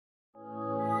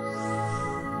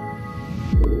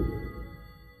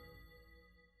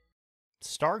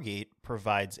Stargate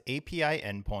provides API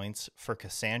endpoints for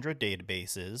Cassandra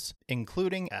databases,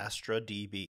 including Astra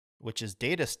DB, which is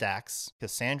DataStax's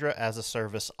Cassandra as a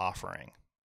Service offering.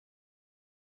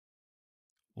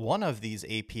 One of these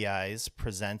APIs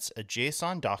presents a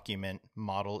JSON document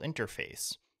model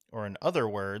interface, or in other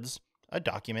words, a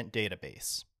document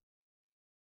database.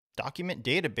 Document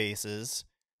databases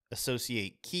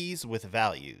associate keys with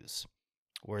values,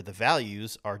 where the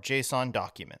values are JSON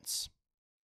documents.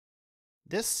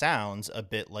 This sounds a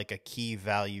bit like a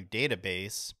key-value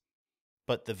database,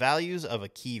 but the values of a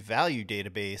key-value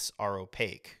database are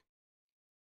opaque.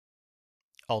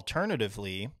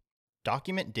 Alternatively,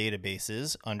 document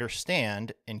databases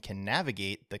understand and can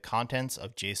navigate the contents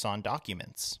of JSON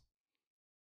documents.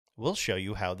 We'll show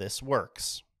you how this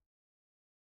works.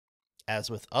 As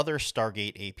with other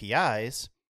Stargate APIs,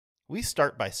 we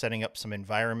start by setting up some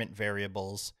environment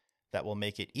variables that will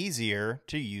make it easier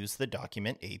to use the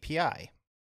document API.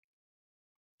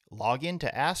 Log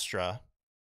into Astra,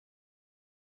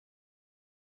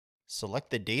 select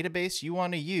the database you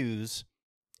want to use,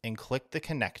 and click the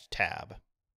Connect tab.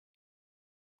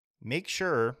 Make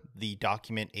sure the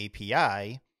Document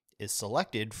API is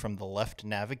selected from the left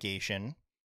navigation,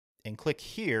 and click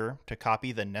here to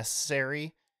copy the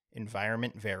necessary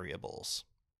environment variables.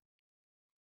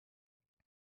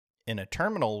 In a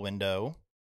terminal window,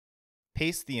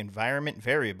 paste the environment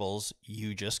variables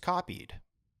you just copied.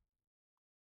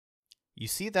 You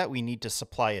see that we need to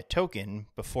supply a token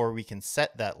before we can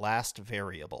set that last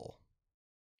variable.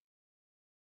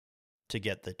 To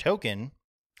get the token,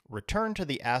 return to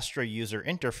the Astra user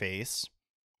interface,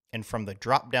 and from the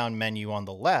drop-down menu on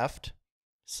the left,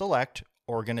 select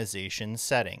Organization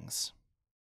Settings.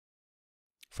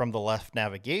 From the left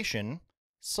navigation,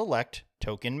 select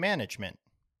Token Management.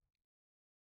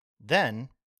 Then,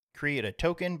 create a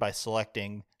token by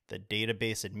selecting the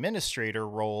Database Administrator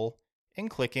role and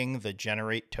clicking the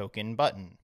Generate Token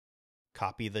button.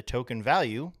 Copy the token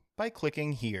value by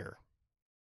clicking here.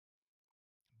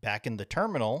 Back in the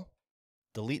terminal,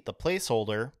 delete the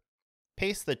placeholder,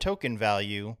 paste the token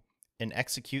value, and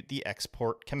execute the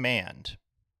export command.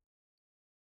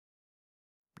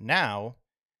 Now,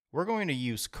 we're going to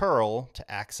use curl to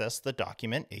access the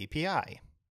document API.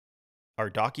 Our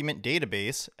document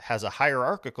database has a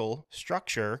hierarchical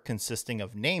structure consisting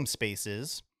of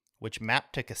namespaces, which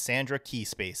map to Cassandra key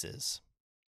spaces.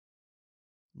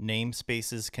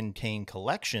 Namespaces contain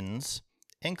collections,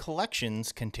 and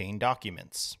collections contain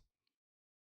documents.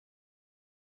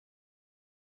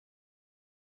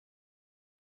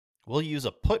 We'll use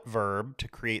a put verb to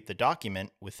create the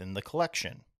document within the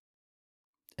collection.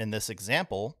 In this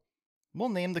example, we'll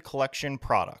name the collection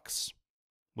Products,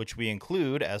 which we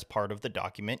include as part of the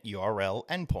document URL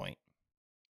endpoint.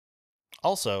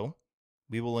 Also,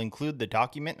 we will include the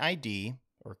document ID,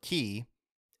 or key,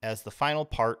 as the final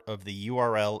part of the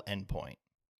URL endpoint.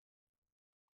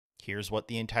 Here's what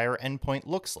the entire endpoint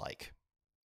looks like.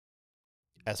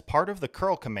 As part of the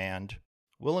curl command,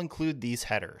 we'll include these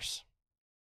headers.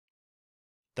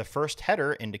 The first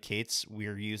header indicates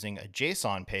we're using a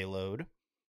JSON payload,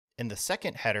 and the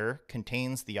second header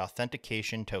contains the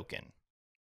authentication token.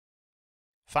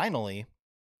 Finally,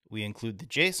 we include the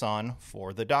JSON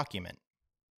for the document.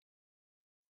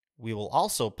 We will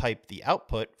also pipe the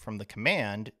output from the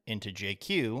command into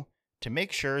JQ to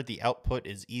make sure the output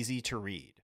is easy to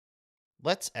read.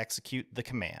 Let's execute the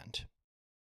command.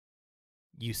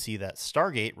 You see that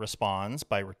Stargate responds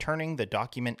by returning the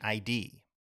document ID.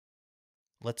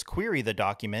 Let's query the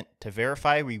document to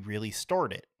verify we really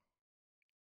stored it.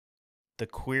 The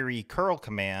query curl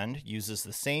command uses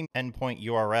the same endpoint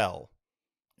URL,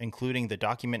 including the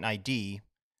document ID,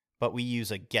 but we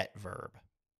use a get verb.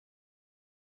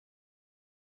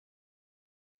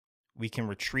 We can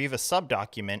retrieve a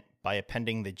subdocument by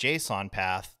appending the JSON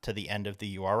path to the end of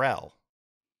the URL.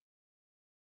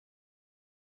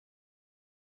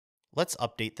 Let's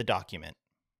update the document.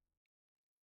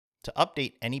 To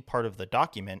update any part of the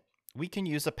document, we can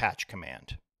use a patch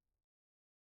command.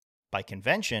 By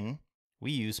convention,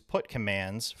 we use put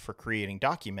commands for creating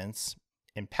documents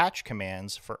and patch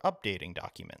commands for updating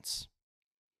documents.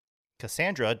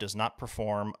 Cassandra does not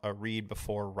perform a read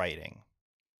before writing.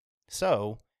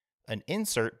 So, an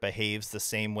insert behaves the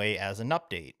same way as an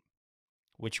update,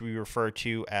 which we refer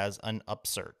to as an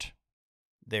upsert.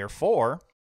 Therefore,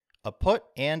 a put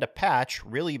and a patch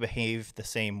really behave the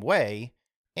same way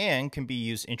and can be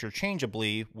used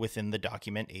interchangeably within the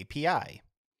document API.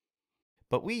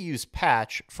 But we use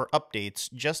patch for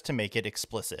updates just to make it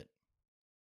explicit.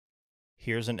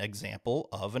 Here's an example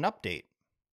of an update.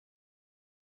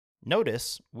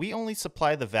 Notice we only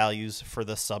supply the values for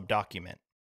the subdocument.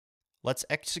 Let's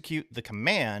execute the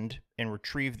command and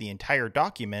retrieve the entire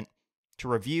document to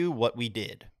review what we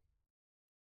did.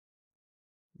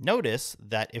 Notice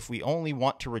that if we only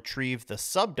want to retrieve the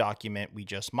subdocument we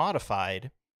just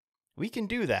modified, we can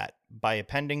do that by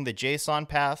appending the JSON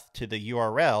path to the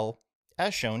URL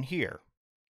as shown here.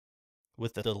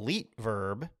 With the delete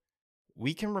verb,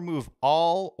 we can remove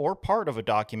all or part of a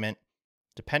document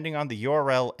depending on the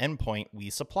URL endpoint we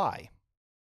supply.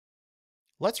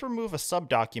 Let's remove a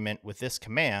subdocument with this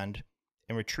command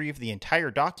and retrieve the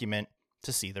entire document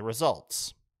to see the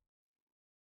results.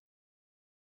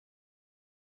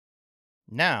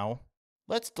 Now,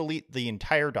 let's delete the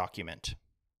entire document.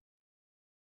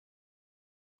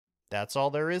 That's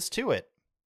all there is to it.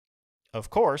 Of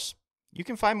course, you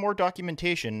can find more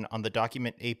documentation on the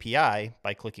Document API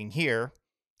by clicking here,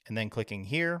 and then clicking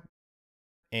here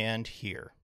and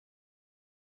here.